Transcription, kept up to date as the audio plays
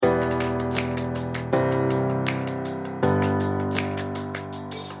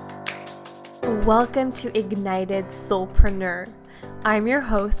Welcome to Ignited Soulpreneur. I'm your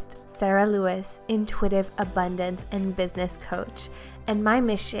host, Sarah Lewis, intuitive abundance and business coach, and my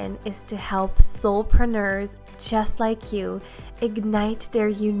mission is to help soulpreneurs just like you ignite their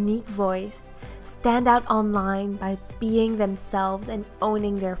unique voice, stand out online by being themselves and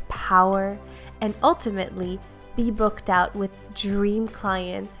owning their power, and ultimately be booked out with dream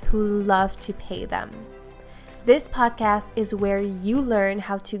clients who love to pay them. This podcast is where you learn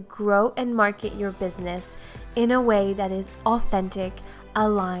how to grow and market your business in a way that is authentic,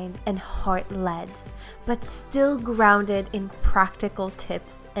 aligned, and heart-led, but still grounded in practical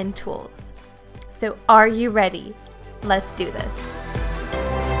tips and tools. So are you ready? Let's do this.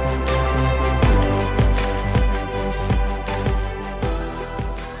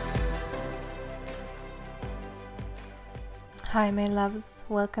 Hi, my loves.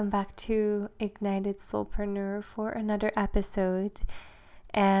 Welcome back to Ignited Soulpreneur for another episode.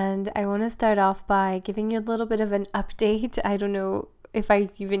 And I want to start off by giving you a little bit of an update. I don't know if I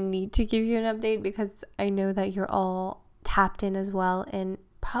even need to give you an update because I know that you're all tapped in as well. And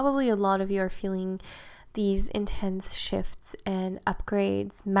probably a lot of you are feeling these intense shifts and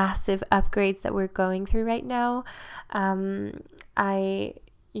upgrades, massive upgrades that we're going through right now. I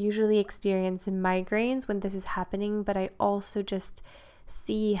usually experience migraines when this is happening, but I also just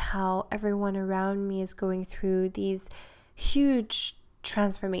see how everyone around me is going through these huge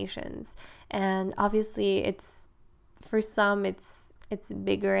transformations. And obviously it's for some it's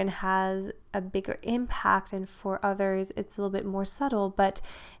bigger and has a bigger impact, and for others it's a little bit more subtle, but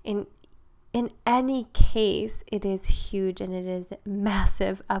in any case it is huge and it is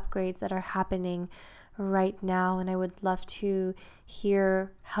massive upgrades that are happening right now. And I would love to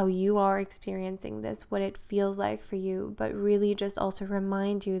hear how you are experiencing this, what it feels like for you, but really just also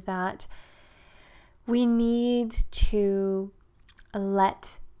remind you that we need to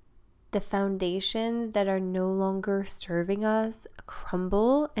let the foundations that are no longer serving us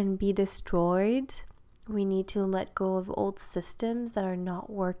crumble and be destroyed. We need to let go of old systems that are not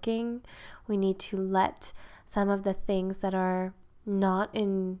working. We need to let some of the things that are not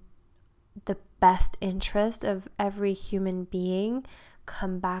in the best interest of every human being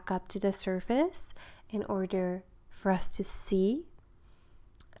come back up to the surface in order for us to see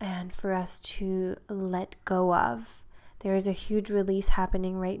and for us to let go of. There is a huge release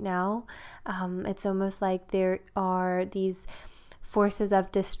happening right now. It's almost like there are these forces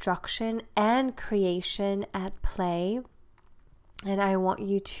of destruction and creation at play. And I want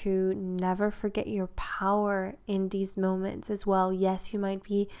you to never forget your power in these moments as well. Yes, you might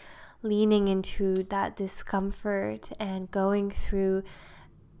be leaning into that discomfort and going through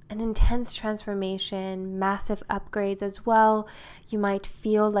an intense transformation, massive upgrades as well. You might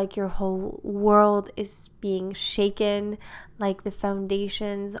feel like your whole world is being shaken, like the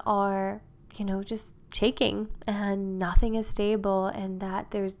foundations are, just shaking and nothing is stable, and that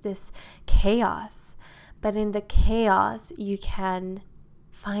there's this chaos. But in the chaos, you can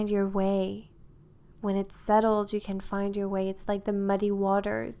find your way. When it's settled, you can find your way. It's like the muddy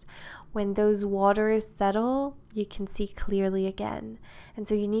waters. When those waters settle, you can see clearly again. And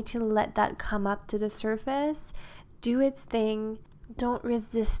so you need to let that come up to the surface, do its thing. Don't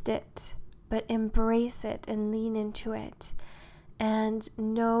resist it, but embrace it and lean into it. And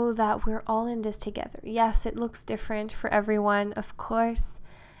know that we're all in this together. Yes, it looks different for everyone, of course.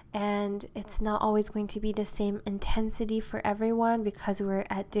 And it's not always going to be the same intensity for everyone because we're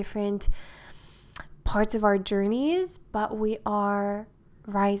at different parts of our journeys, but we are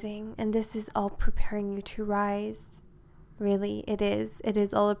rising, and this is all preparing you to rise. Really, it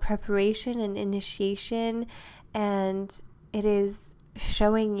is all a preparation and initiation, and it is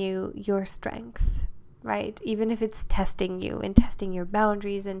showing you your strength, right? Even if it's testing you and testing your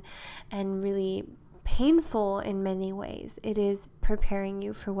boundaries and really painful in many ways, it is preparing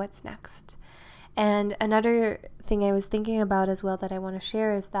you for what's next. And another thing I was thinking about as well that I want to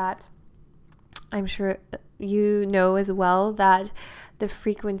share is that I'm sure you know as well that the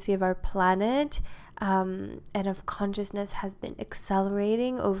frequency of our planet and of consciousness has been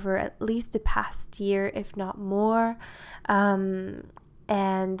accelerating over at least the past year, if not more. And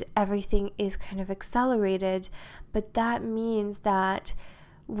everything is kind of accelerated. But that means that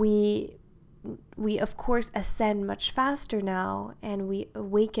we of course ascend much faster now, and we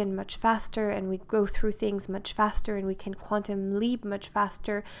awaken much faster, and we go through things much faster, and we can quantum leap much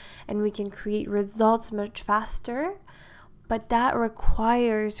faster, and we can create results much faster. But that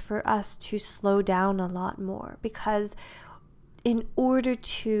requires for us to slow down a lot more, because in order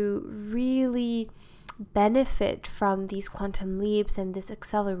to really benefit from these quantum leaps and this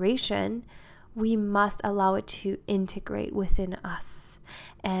acceleration, we must allow it to integrate within us.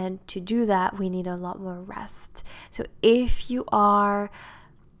 And to do that, we need a lot more rest. So if you are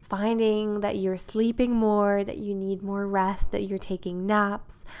finding that you're sleeping more, that you need more rest, that you're taking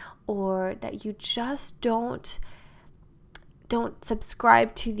naps, or that you just don't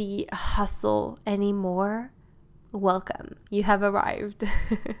subscribe to the hustle anymore, welcome. You have arrived.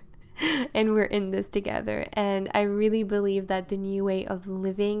 And we're in this together. And I really believe that the new way of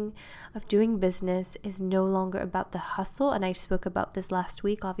living, of doing business, is no longer about the hustle. And I spoke about this last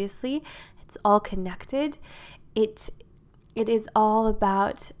week, obviously. It's all connected. It is all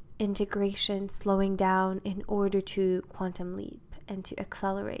about integration, slowing down in order to quantum leap and to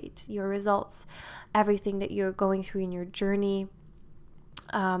accelerate your results, everything that you're going through in your journey,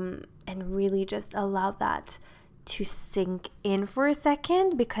 and really just allow that to sink in for a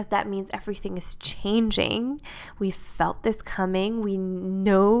second, because that means everything is changing. We felt this coming. We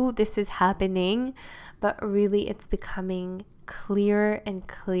know this is happening, but really it's becoming clearer and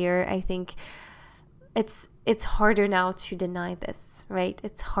clearer. I think it's harder now to deny this, right?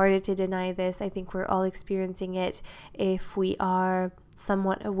 It's harder to deny this. I think we're all experiencing it if we are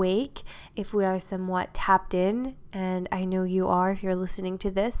somewhat awake, if we are somewhat tapped in, and I know you are if you're listening to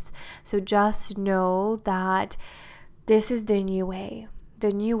this. So just know that this is the new way.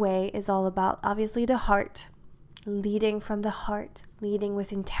 The new way is all about, obviously, the heart, leading from the heart, leading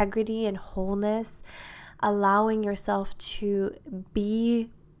with integrity and wholeness, allowing yourself to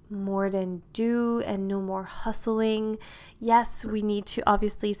be more than do and no more hustling. Yes, we need to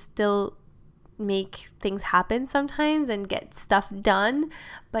obviously still make things happen sometimes and get stuff done,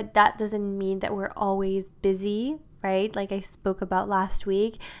 but that doesn't mean that we're always busy, right? Like I spoke about last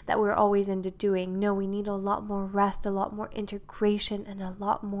week, that we're always into doing. No, we need a lot more rest, a lot more integration, and a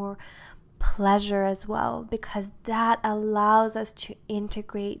lot more pleasure as well, because that allows us to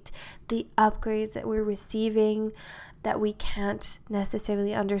integrate the upgrades that we're receiving that we can't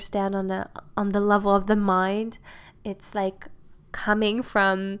necessarily understand on the level of the mind. It's like coming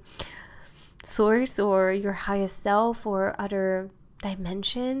from source or your highest self or other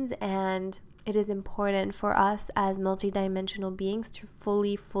dimensions, and it is important for us as multidimensional beings to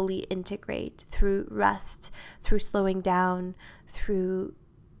fully integrate through rest, through slowing down, through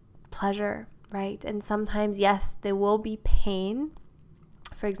pleasure, right? And sometimes, yes, there will be pain.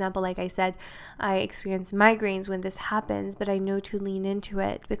 For example, like I said, I experience migraines when this happens, but I know to lean into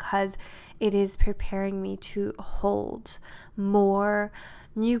it because it is preparing me to hold more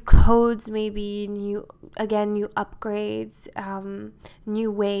new codes, maybe new upgrades,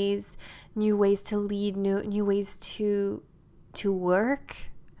 new ways to lead, new ways to work,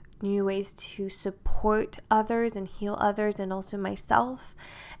 new ways to support others and heal others, and also myself.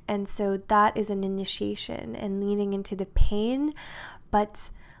 And so that is an initiation and leaning into the pain,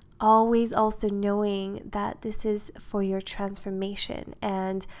 but always also knowing that this is for your transformation.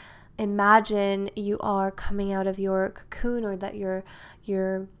 And imagine you are coming out of your cocoon, or that your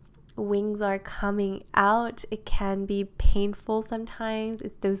wings are coming out. It can be painful sometimes.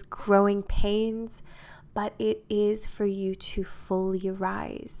 It's those growing pains, but it is for you to fully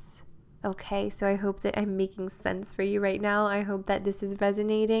rise. Okay, so I hope that I'm making sense for you right now. I hope that this is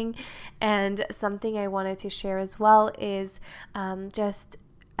resonating. And something I wanted to share as well is just,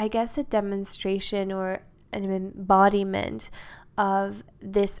 I guess, a demonstration or an embodiment of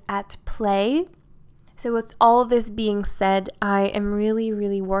this at play. So with all this being said, I am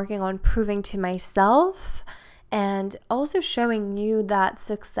really working on proving to myself and also showing you that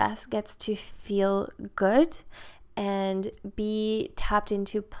success gets to feel good and be tapped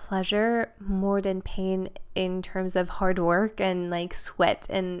into pleasure more than pain, in terms of hard work and like sweat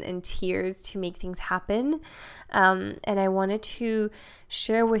and tears to make things happen. And I wanted to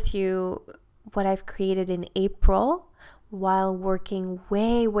share with you what I've created in April while working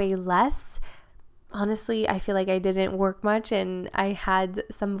way less. Honestly, I feel like I didn't work much, and I had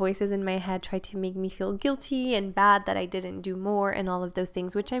some voices in my head try to make me feel guilty and bad that I didn't do more and all of those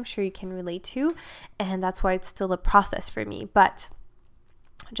things, which I'm sure you can relate to. And that's why it's still a process for me. But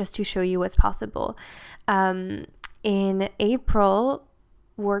just to show you what's possible. In April,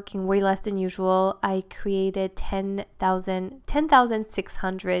 working way less than usual, I created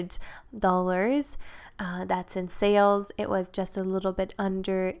 $10,600. That's in sales. It was just a little bit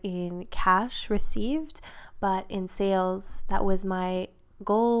under in cash received, but in sales, that was my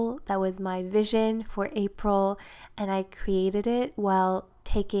goal. That was my vision for April, and I created it while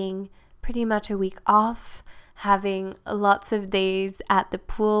taking pretty much a week off, having lots of days at the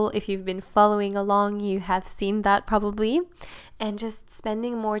pool. If you've been following along, you have seen that probably, and just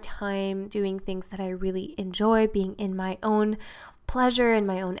spending more time doing things that I really enjoy, being in my own pleasure in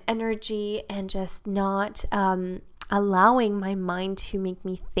my own energy and just not allowing my mind to make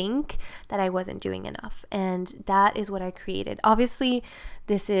me think that I wasn't doing enough. And that is what I created. Obviously,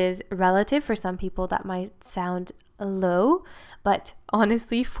 this is relative. For some people, that might sound low, but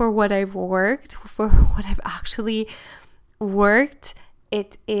honestly, for what I've actually worked,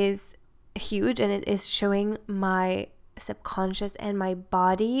 it is huge, and it is showing my subconscious and my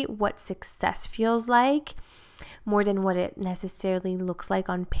body what success feels like more than what it necessarily looks like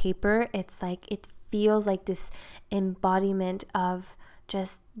on paper. It's like it feels like this embodiment of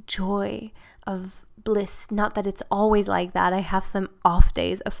just joy, of bliss. Not that it's always like that. I have some off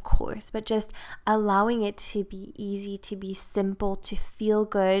days, of course, but just allowing it to be easy, to be simple, to feel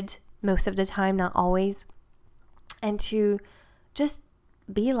good most of the time, not always, and to just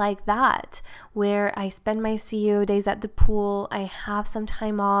be like that, where I spend my CEO days at the pool, I have some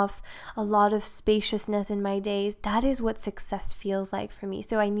time off, a lot of spaciousness in my days. That is what success feels like for me.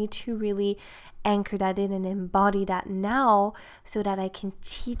 So I need to really anchor that in and embody that now so that I can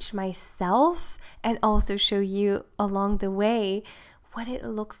teach myself and also show you along the way what it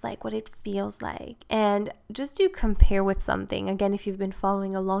looks like, what it feels like. And just to compare with something, again, if you've been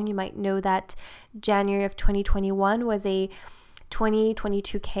following along, you might know that January of 2021 was a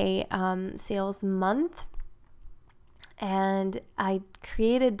 22K sales month, and I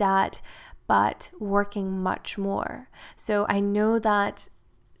created that, but working much more. So I know that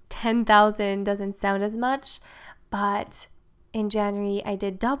 10,000 doesn't sound as much, but in January I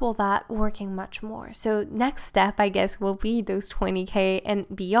did double that, working much more. So next step, I guess, will be those 20K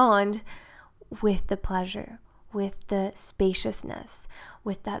and beyond, with the pleasure, with the spaciousness,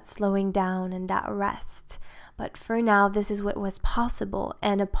 with that slowing down and that rest. But for now, this is what was possible.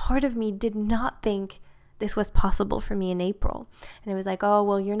 And a part of me did not think this was possible for me in April. And it was like, oh,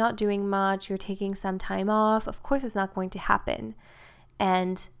 well, you're not doing much. You're taking some time off. Of course, it's not going to happen.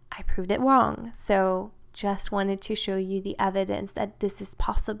 And I proved it wrong. So just wanted to show you the evidence that this is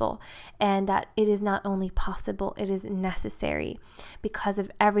possible, and that it is not only possible, it is necessary because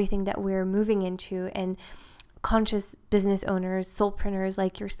of everything that we're moving into. And conscious business owners, soulpreneurs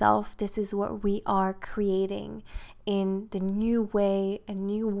like yourself, this is what we are creating in the new way, a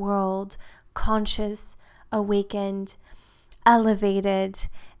new world, conscious, awakened, elevated,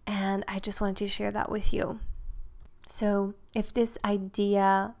 and I just wanted to share that with you. So if this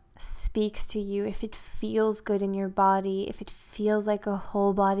idea speaks to you, if it feels good in your body, if it feels like a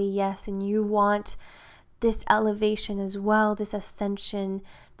whole body yes, and you want this elevation as well, this ascension,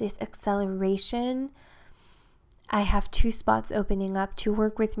 this acceleration, I have 2 spots opening up to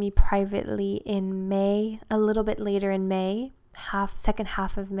work with me privately in May, a little bit later in May, second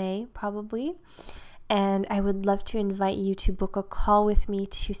half of May probably. And I would love to invite you to book a call with me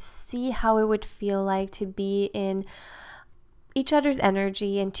to see how it would feel like to be in each other's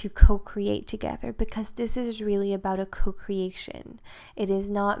energy and to co-create together, because this is really about a co-creation. It is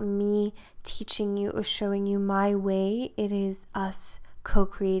not me teaching you or showing you my way. It is us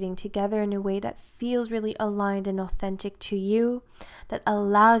co-creating together in a way that feels really aligned and authentic to you, that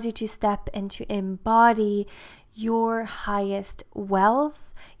allows you to step and to embody your highest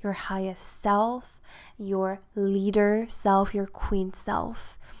wealth, your highest self, your leader self, your queen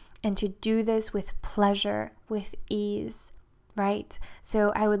self, and to do this with pleasure, with ease, right?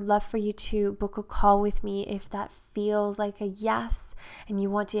 So I would love for you to book a call with me if that feels like a yes and you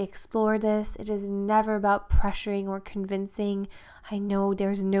want to explore this. It is never about pressuring or convincing. I know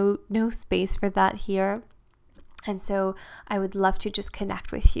there's no space for that here. And so I would love to just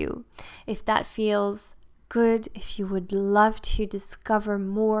connect with you. If that feels good, if you would love to discover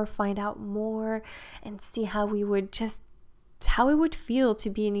more, find out more, and see how it would feel to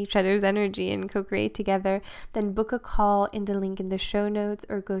be in each other's energy and co-create together, then book a call in the link in the show notes,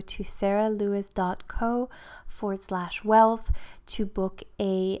 or go to saralewis.co/wealth to book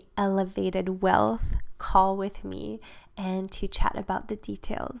a elevated wealth call with me and to chat about the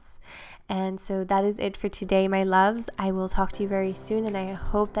details. And so that is it for today, my loves. I will talk to you very soon, and I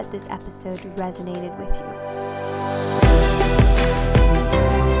hope that this episode resonated with you.